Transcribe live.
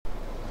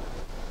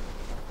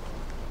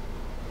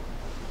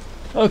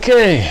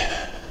Okay,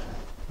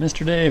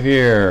 Mr. Dave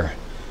here.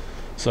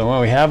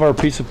 So we have our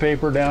piece of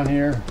paper down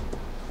here,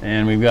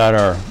 and we've got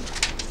our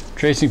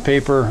tracing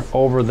paper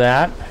over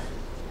that,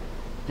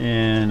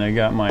 and I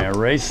got my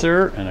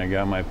eraser and I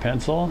got my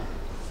pencil,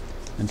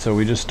 and so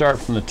we just start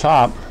from the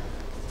top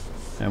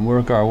and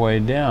work our way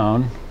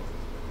down.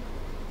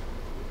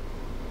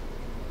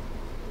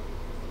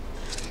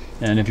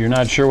 And if you're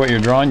not sure what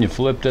you're drawing, you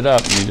flipped it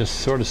up and you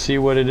just sort of see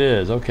what it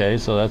is. Okay,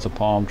 so that's a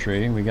palm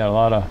tree. We got a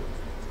lot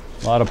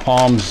of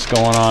palms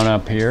going on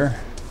up here.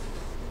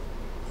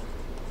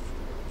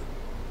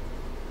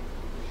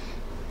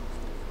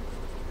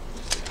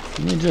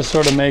 And you just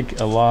sort of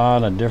make a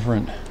lot of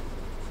different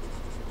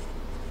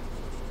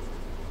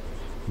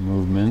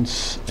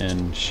movements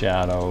and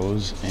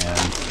shadows and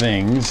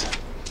things.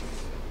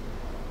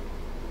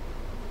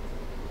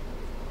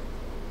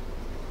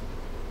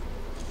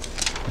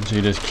 And so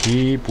you just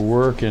keep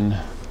working the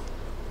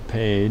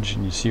page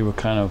and you see what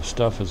kind of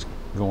stuff is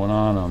going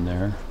on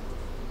there.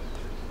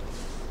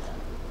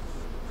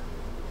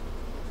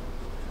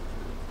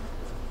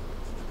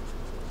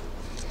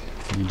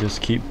 You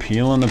just keep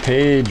peeling the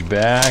page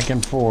back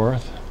and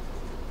forth.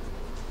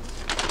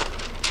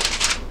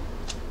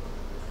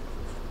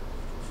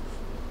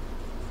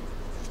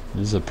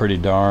 This is a pretty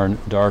darn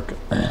dark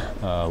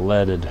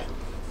leaded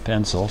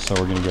pencil, so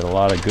we're going to get a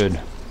lot of good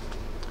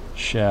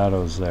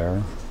shadows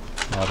there,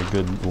 a lot of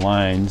good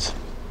lines.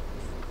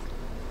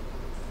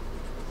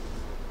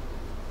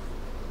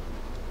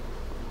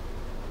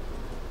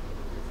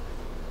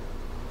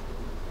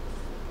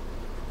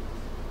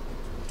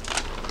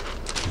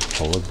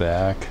 Pull it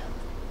back.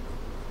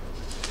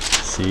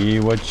 See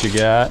what you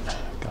got.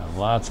 Got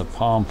lots of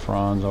palm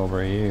fronds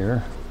over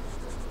here.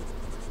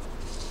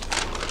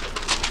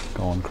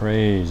 Going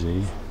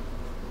crazy.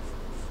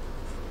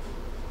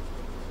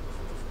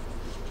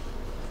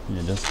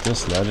 You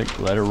just let it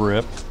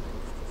rip.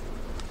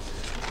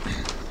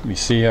 You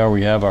see how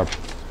we have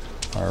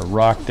our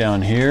rock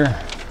down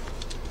here.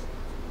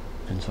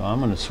 And so I'm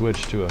going to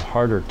switch to a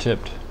harder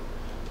tipped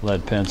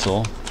lead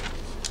pencil.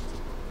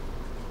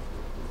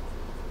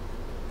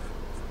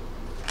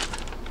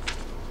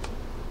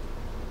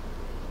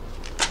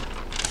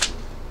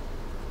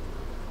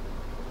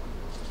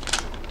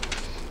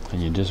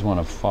 And you just want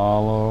to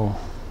follow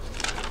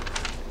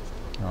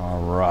our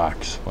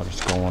rocks, what's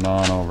going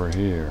on over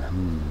here.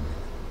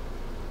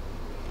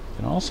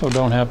 You also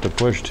don't have to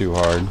push too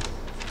hard.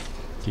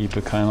 Keep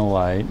it kind of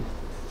light.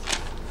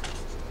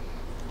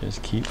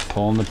 Just keep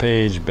pulling the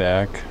page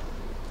back.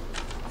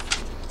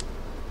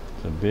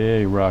 It's a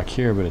big rock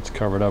here, but it's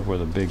covered up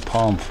with a big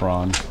palm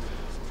frond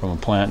from a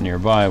plant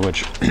nearby,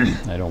 which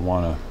I don't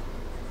want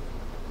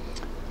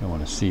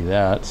to see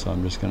that, so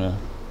I'm just going to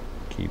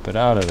keep it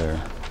out of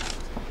there.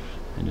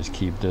 And just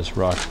keep this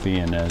rock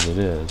being as it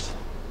is.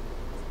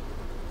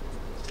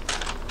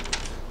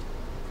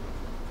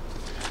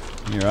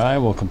 Your eye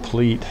will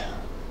complete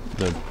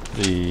the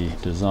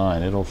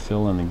design. It'll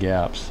fill in the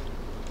gaps.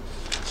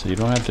 So you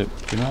don't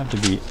have to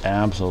be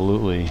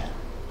absolutely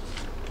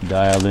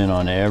dialed in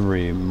on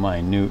every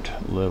minute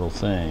little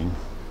thing.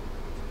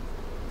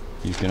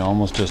 You can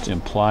almost just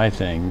imply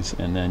things,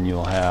 and then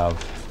you'll have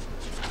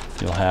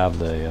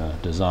the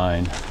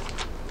design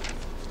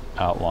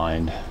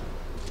outlined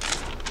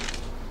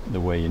the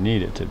way you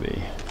need it to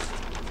be.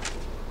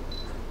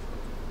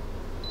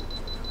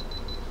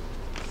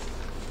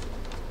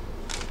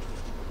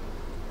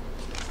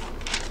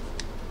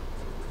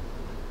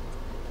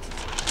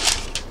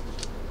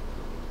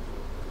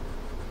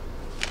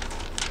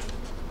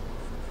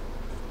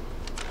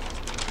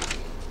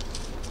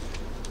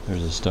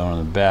 There's a stone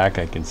in the back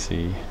I can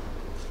see.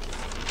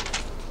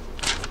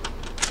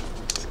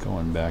 It's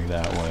going back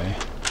that way.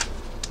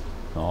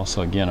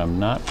 Also, again, I'm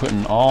not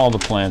putting all the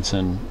plants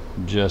in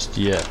just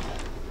yet.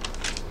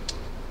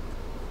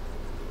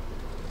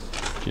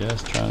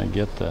 Just trying to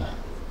get the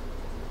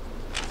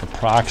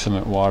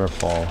approximate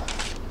waterfall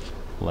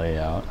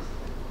layout.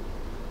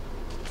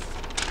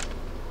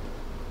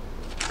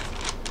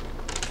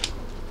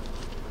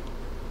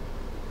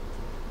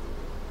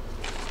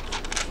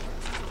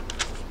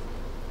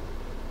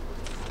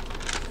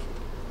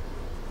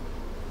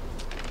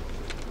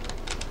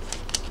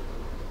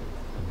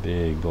 A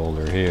big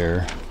boulder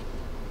here.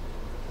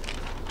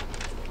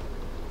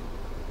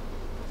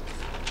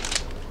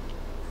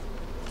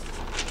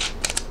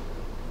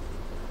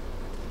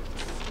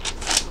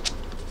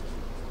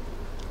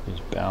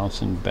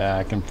 Bouncing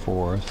back and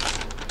forth,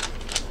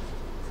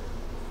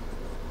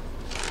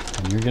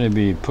 and you're going to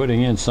be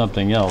putting in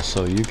something else,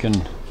 so you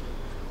can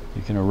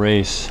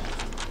erase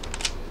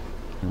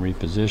and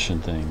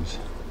reposition things.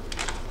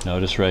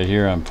 Notice right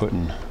here I'm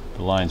putting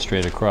the line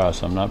straight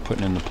across. I'm not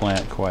putting in the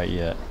plant quite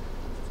yet.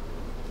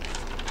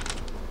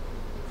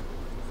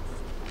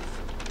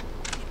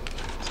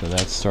 So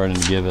that's starting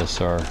to give us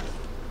our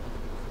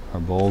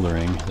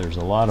bouldering. There's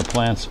a lot of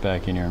plants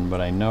back in here, but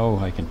I know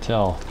I can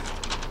tell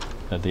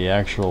that the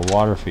actual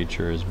water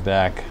feature is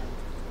back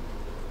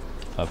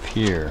up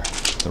here,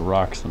 the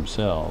rocks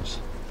themselves,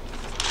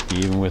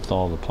 even with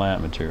all the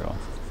plant material.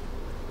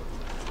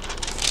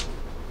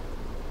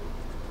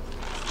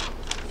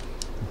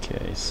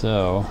 Okay,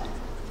 so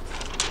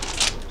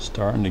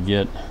starting to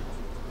get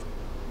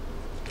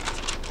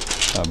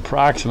an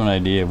approximate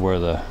idea of where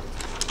the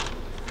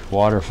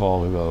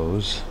waterfall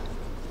goes.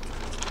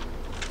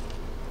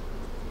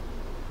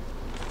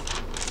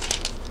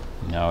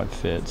 Now it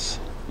fits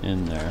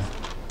in there.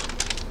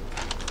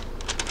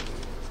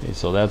 Okay,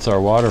 so that's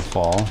our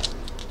waterfall.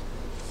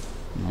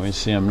 And we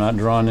see I'm not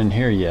drawn in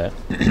here yet.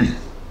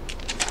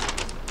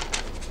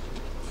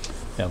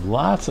 You have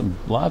lots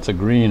of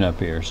green up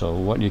here, so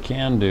what you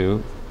can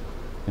do,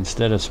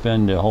 instead of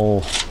spend the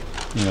whole,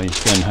 you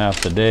spend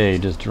half the day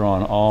just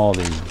drawing all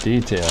these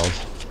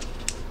details,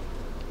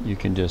 you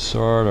can just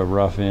sort of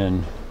rough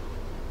in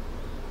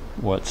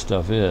what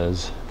stuff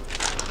is.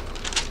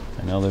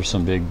 I know there's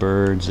some big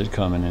birds that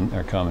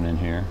are coming in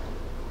here,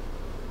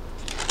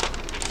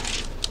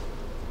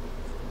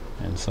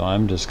 and so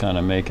I'm just kind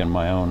of making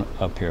my own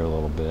up here a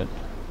little bit.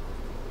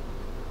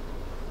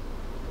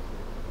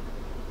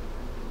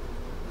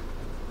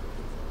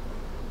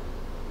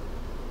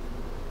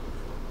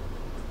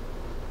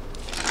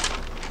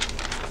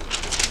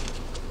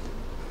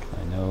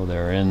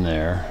 They're in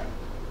there.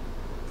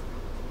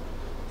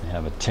 They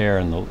have a tear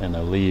in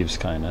the leaves,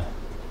 kind of,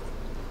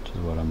 which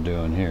is what I'm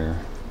doing here.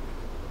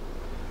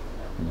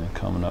 And they're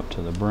coming up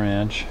to the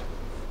branch.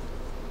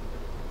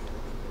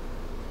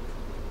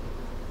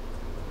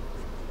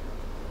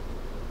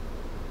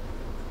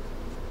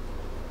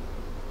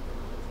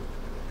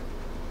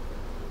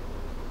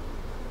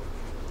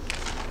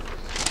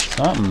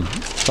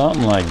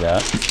 Something like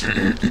that.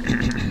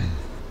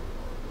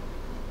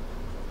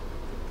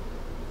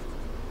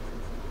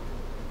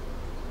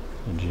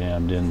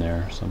 Jammed in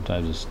there.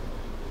 Sometimes it's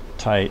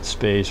tight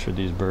space for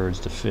these birds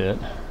to fit.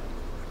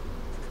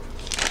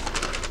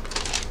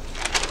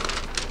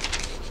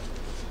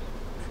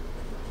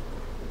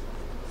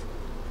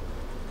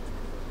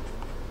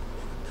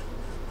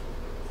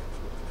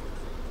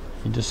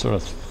 You just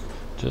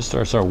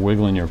start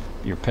wiggling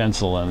your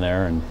pencil in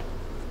there, and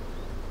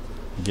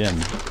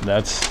again,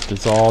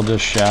 it's all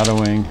just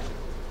shadowing.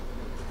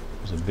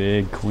 There's a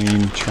big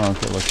queen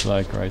trunk, it looks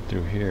like, right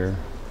through here.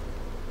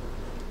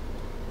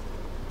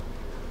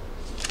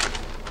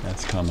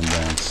 That's coming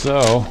down.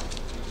 So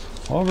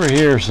over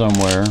here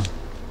somewhere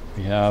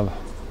we have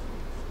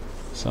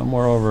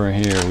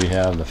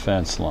the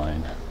fence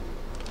line,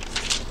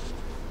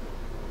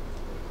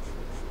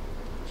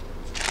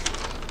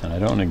 and I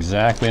don't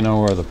exactly know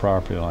where the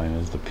property line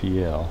is, the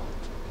PL,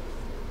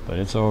 but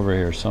it's over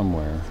here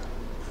somewhere.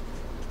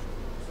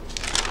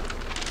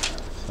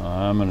 So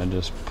I'm going to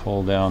just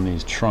pull down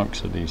these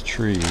trunks of these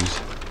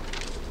trees.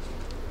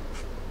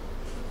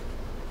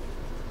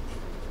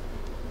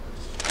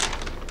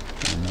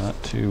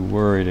 Not too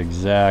worried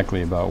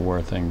exactly about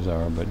where things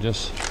are, but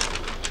just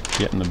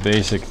getting the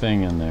basic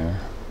thing in there.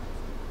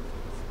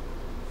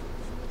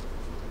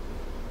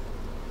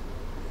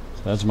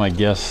 So that's my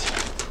guesstimate.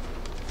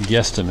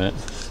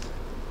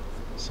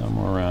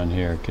 Somewhere around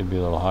here. It could be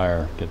a little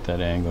higher. Get that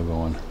angle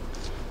going.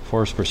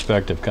 Forced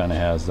perspective kind of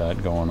has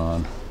that going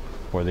on,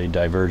 where the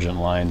divergent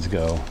lines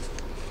go.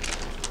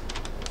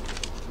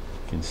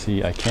 I can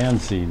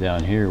see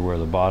down here where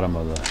the bottom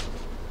of it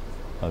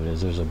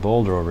is. There's a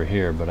boulder over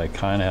here, but I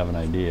kind of have an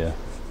idea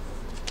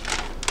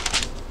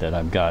that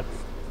I've got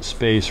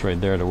space right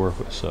there to work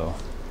with. So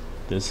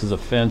this is a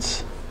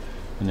fence,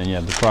 and then you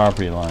have the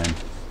property line.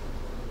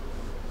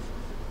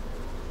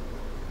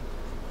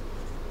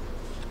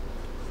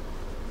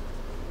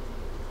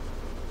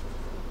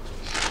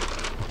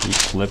 Keep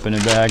flipping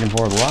it back and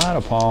forth. A lot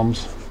of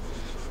palms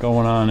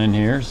going on in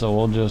here, so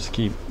we'll just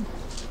keep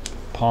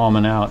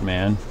palming out,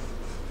 man.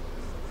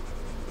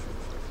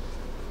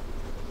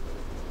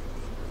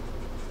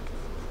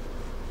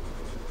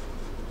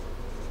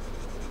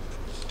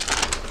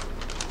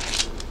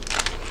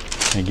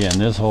 Again,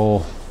 this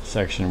whole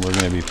section we're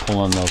going to be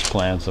pulling those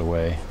plants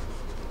away.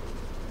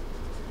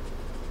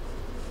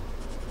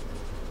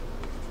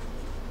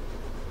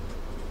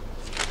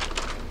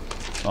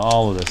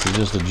 All of this is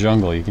just a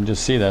jungle. You can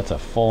just see that's a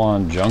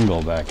full-on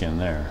jungle back in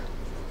there.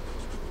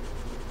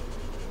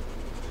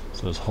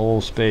 So this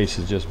whole space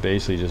is just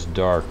basically just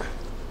dark.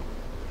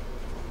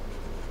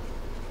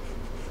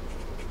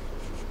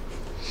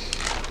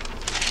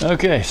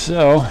 Okay,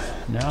 so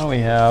now we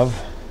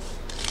have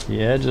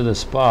the edge of the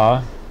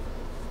spa,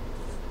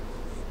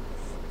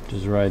 which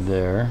is right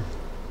there.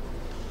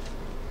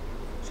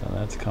 So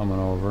that's coming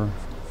over.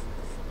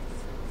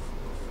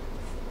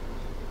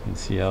 You can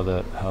see how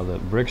the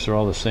bricks are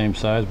all the same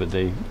size, but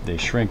they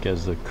shrink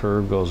as the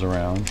curve goes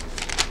around.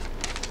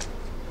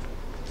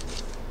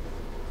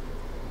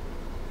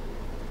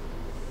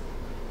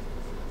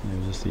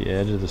 There's just the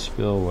edge of the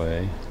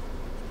spillway.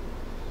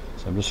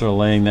 So I'm just sort of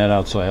laying that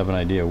out so I have an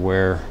idea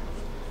where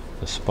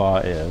the spa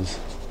is.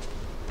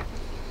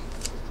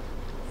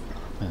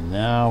 And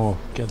now we'll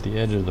get the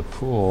edge of the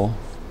pool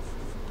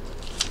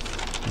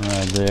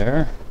right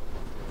there.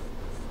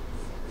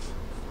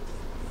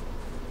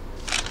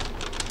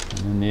 And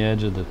then the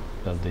edge of the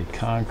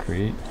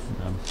concrete.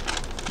 I'm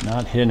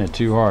not hitting it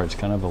too hard. It's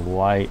kind of a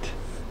light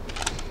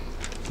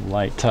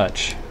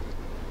touch.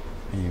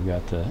 and you've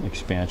got the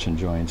expansion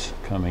joints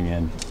coming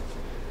in.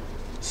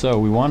 So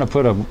we want to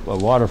put a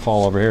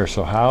waterfall over here.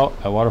 So how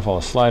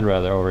a slide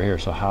rather over here.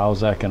 So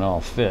how's that going to all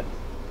fit?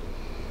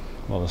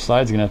 Well, the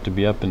slide's going to have to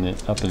be up in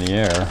the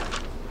air.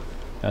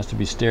 It has to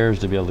be stairs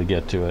to be able to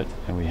get to it,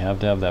 and we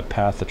have to have that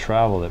path of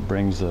travel that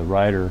brings the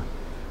rider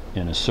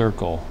in a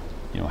circle,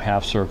 you know,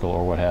 half circle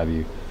or what have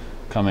you,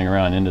 coming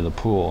around into the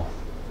pool.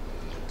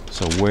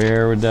 So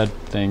where would that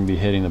thing be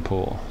hitting the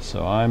pool?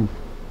 So I'm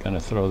going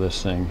to throw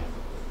this thing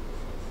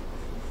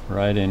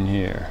right in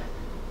here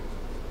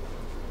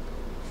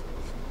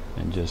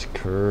and just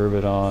curve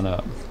it on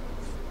up.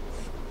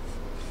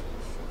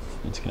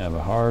 It's going to have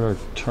a harder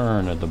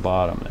turn at the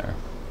bottom there.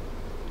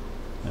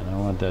 And I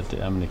want that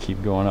to, I'm going to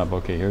keep going up.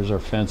 Okay, here's our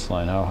fence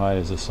line. How high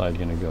is this slide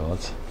going to go?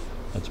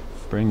 Let's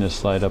bring this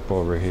slide up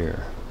over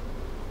here.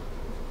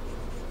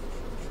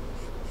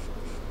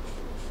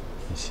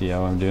 You see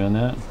how I'm doing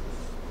that?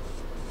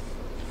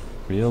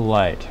 Real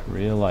light,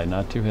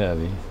 not too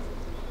heavy.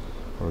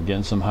 We're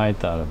getting some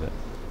height out of it.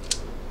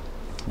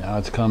 Now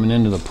it's coming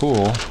into the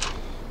pool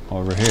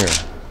over here.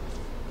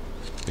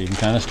 You can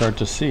kind of start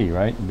to see,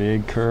 right?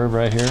 Big curve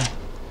right here.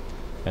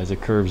 As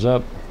it curves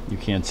up, you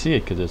can't see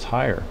it because it's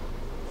higher,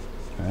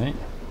 right?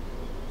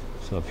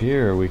 So up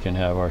here we can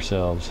have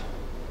ourselves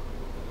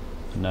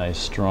a nice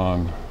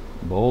strong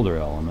boulder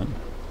element,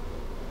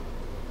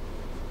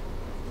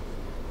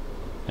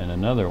 and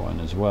another one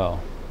as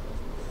well.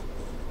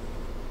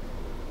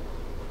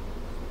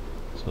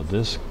 So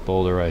this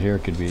boulder right here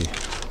could be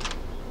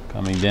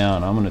coming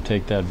down. I'm going to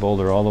take that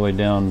boulder all the way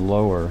down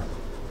lower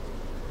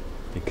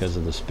because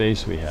of the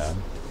space we have.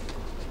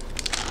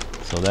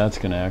 So that's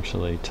going to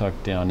actually tuck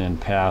down in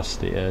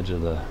past the edge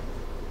of the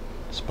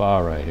spa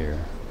right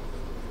here.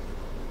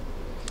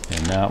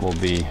 And that will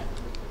be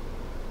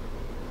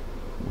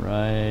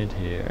right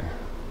here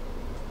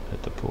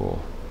at the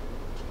pool.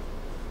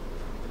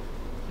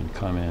 And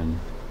come in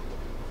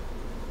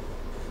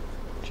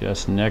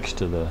just next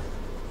to the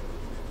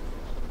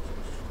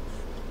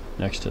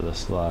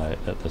slide,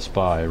 at the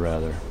spa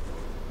rather.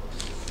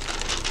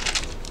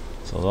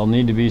 So there'll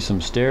need to be some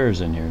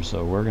stairs in here,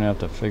 so we're gonna have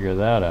to figure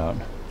that out.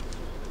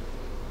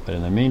 But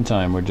in the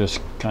meantime, we're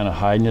just kind of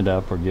hiding it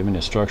up. We're giving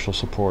it structural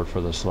support for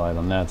the slide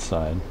on that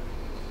side.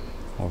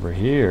 Over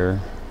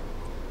here,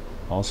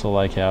 also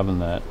like having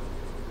that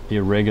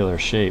irregular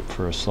shape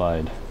for a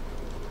slide.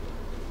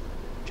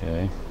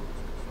 Okay.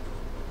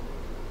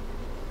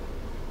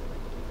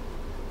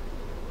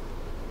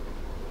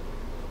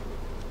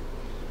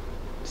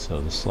 So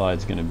the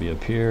slide's going to be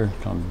up here,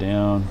 come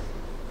down,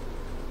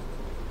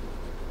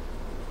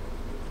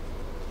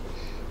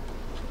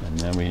 and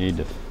then we need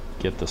to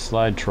get the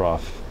slide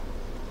trough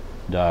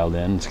dialed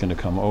in. It's going to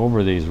come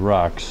over these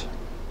rocks,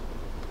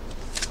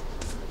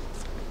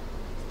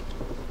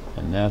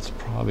 and that's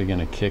probably going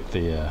to kick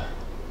the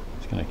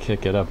it's going to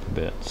kick it up a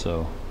bit.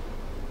 So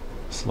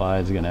the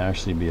slide's going to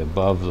actually be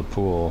above the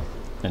pool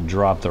and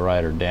drop the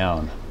rider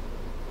down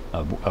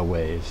a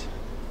ways.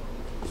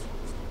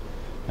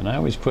 And I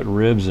always put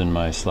ribs in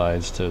my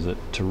slides to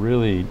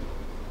really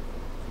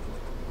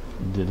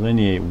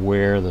delineate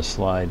where the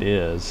slide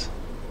is.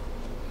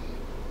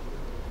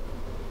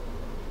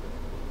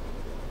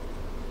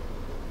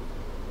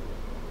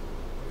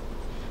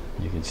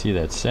 You can see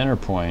that center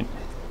point,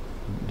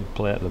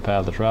 the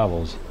path of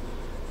travels,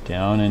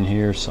 down in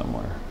here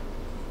somewhere.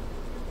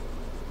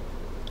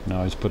 And I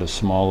always put a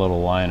small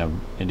little line of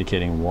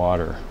indicating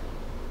water.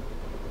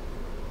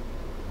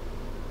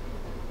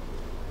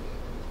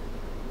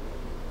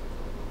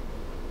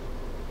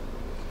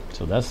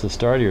 So that's the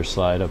start of your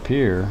slide up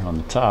here on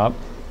the top.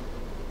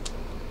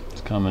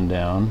 It's coming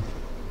down.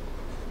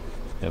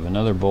 You have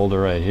another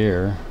boulder right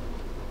here.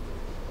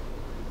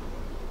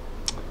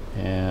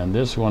 And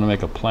this we want to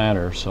make a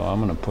planter, so I'm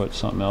going to put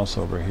something else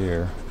over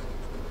here.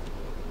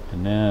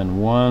 And then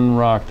one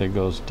rock that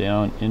goes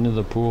down into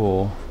the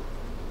pool.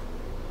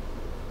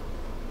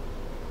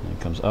 And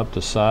it comes up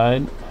the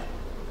side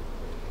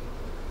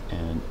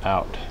and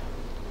out.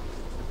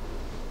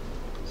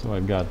 So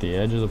I've got the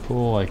edge of the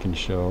pool I can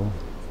show.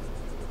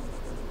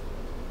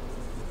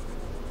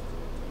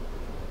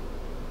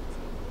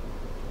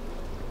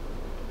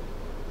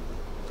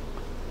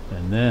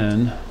 And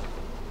then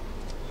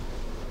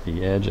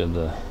the edge of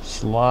the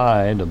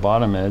slide, the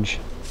bottom edge,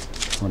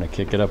 I'm going to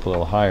kick it up a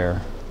little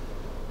higher.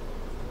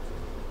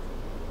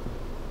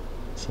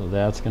 So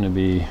that's going to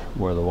be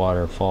where the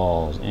water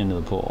falls into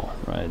the pool,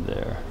 right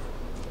there.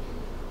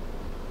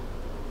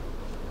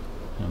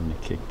 I'm going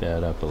to kick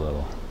that up a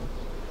little.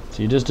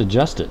 So you just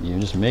adjust it, you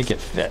just make it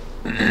fit.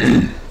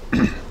 The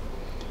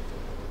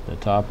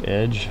top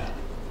edge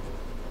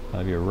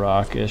of your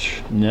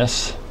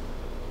rockishness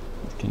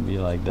can be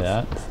like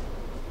that.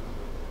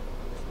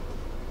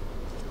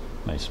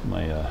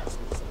 My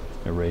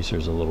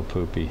eraser's a little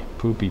poopy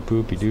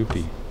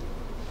doopy.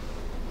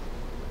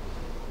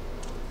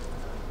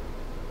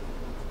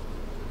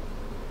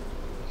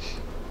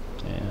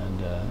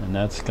 And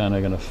that's kind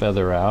of going to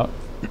feather out.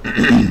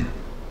 The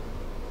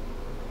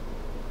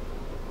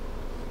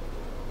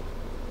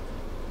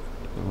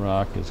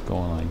rock is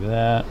going like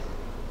that.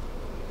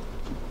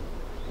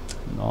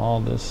 And all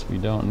this, we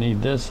don't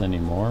need this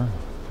anymore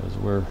because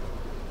we're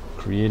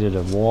created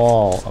a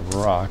wall of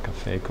rock, a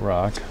fake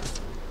rock,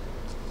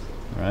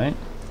 right?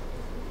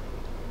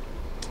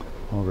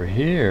 Over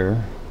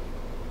here,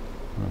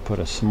 I'm going to put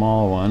a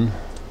small one,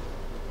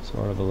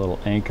 sort of a little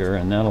anchor,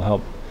 and that'll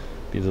help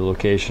be the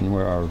location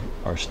where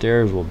our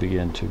stairs will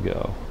begin to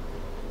go.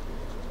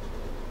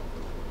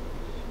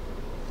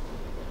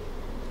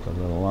 Put a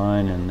little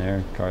line in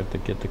there, start to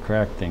get the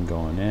crack thing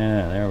going.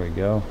 Yeah, there we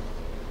go.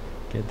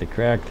 Get the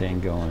crack thing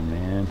going,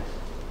 man.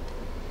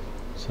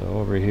 So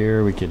over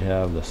here we could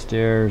have the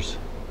stairs.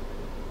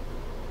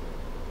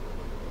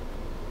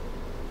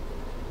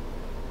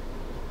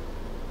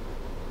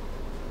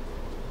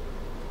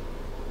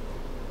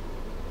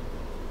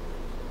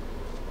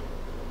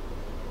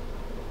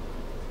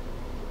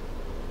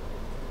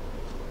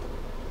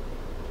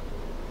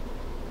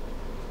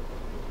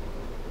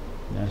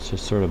 That's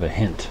just sort of a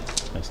hint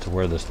as to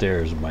where the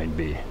stairs might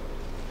be.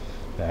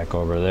 Back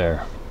over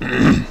there.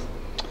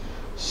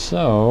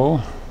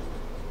 So,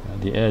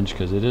 at the edge,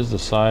 because it is the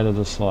side of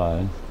the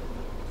slide.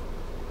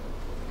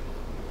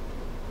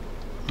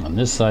 On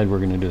this side we're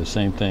going to do the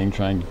same thing,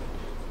 try and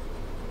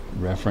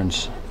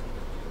reference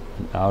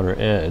an outer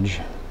edge,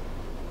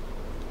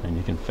 and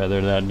you can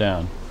feather that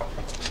down.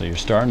 So you're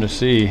starting to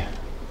see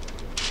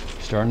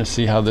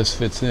how this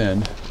fits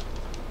in.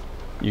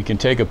 You can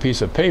take a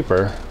piece of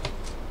paper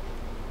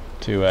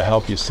to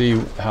help you see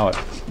how it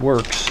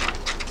works,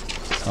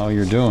 how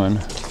you're doing.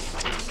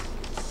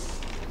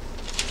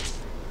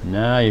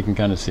 Now you can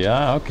kind of see,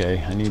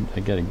 okay, I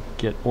gotta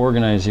get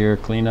organized here,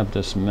 clean up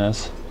this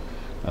mess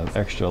of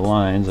extra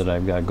lines that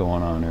I've got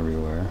going on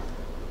everywhere,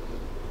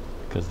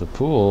 because the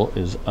pool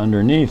is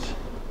underneath.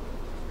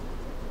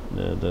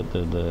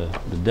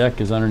 The deck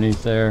is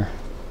underneath there.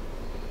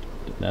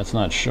 That's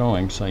not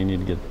showing, so you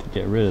need to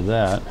get rid of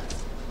that.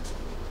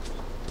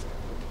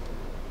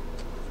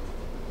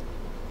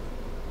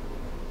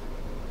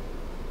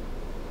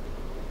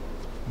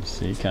 You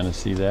see, kind of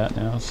see that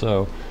now.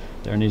 So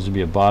there needs to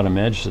be a bottom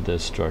edge to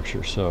this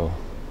structure, so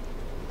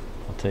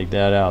I'll take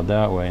that out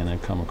that way and then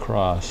come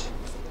across,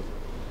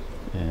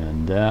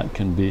 and that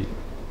can be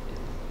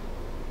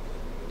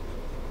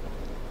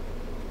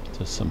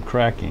just some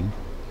cracking.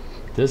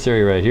 This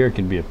area right here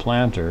can be a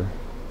planter.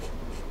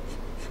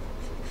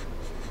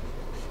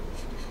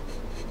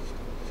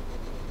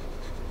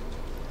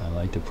 I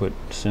like to put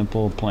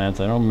simple plants.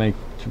 I don't make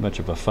too much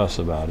of a fuss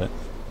about it.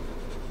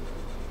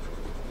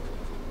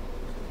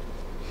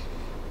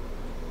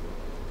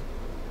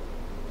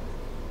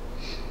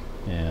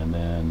 And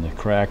then the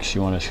cracks,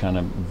 you want to kind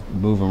of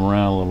move them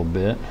around a little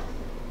bit.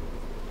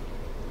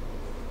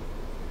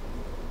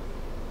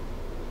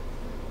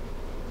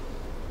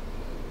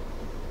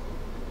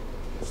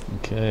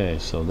 Okay,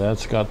 so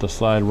that's got the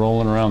slide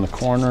rolling around the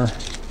corner.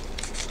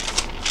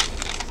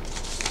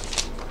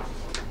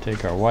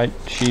 Take our white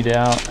sheet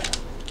out.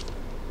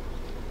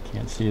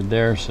 Can't see it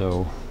there,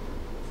 so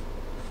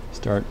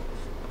start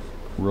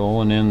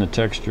rolling in the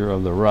texture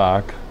of the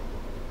rock,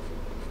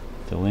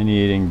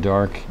 delineating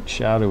dark,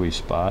 shadowy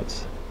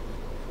spots,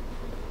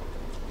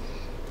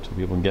 so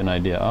people can get an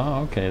idea.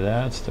 Oh, okay,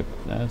 that's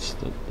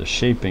the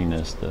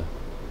shapiness,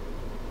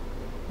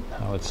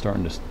 how it's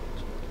starting to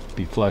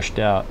be fleshed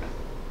out.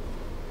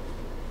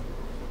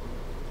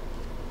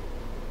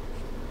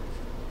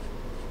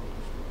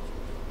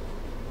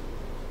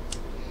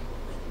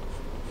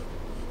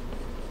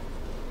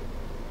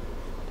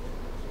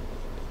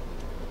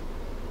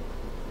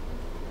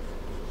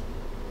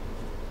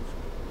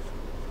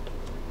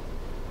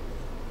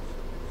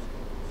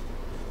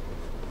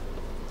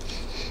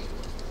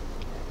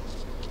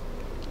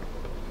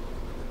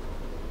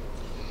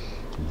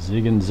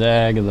 Zig and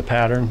zag of the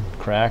pattern,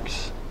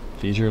 cracks,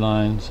 feature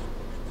lines.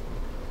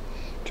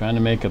 Trying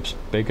to make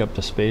up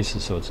the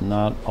spaces so it's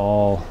not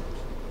all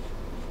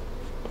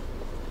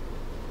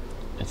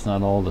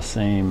the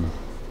same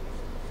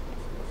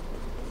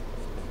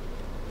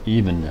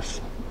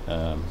evenness.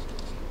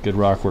 Good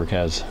rock work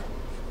has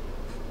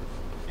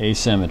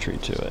asymmetry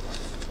to it.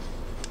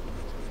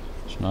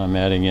 So now I'm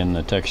adding in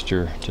the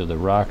texture to the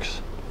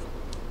rocks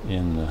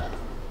in the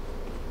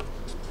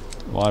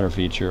water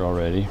feature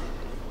already.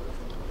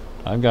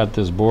 I've got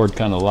this board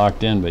kind of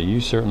locked in, but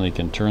you certainly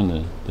can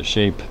turn the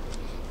shape.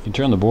 You can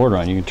turn the board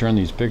on. You can turn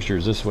these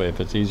pictures this way if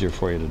it's easier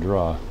for you to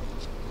draw.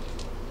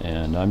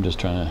 And I'm just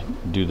trying to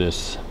do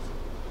this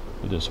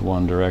with this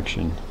one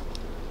direction.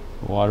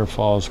 The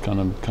waterfall is kind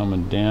of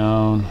coming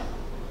down.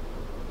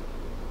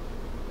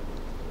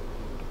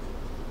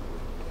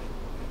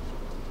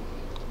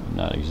 I'm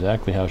not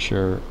exactly how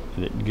sure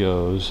it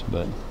goes,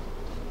 but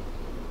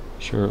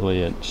surely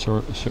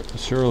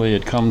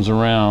it comes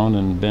around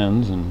and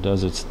bends and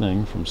does its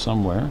thing from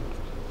somewhere.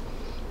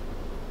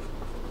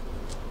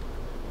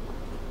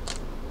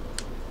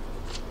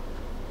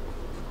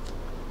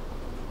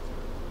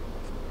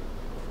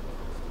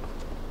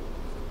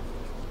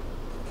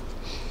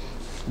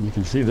 You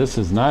can see this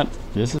is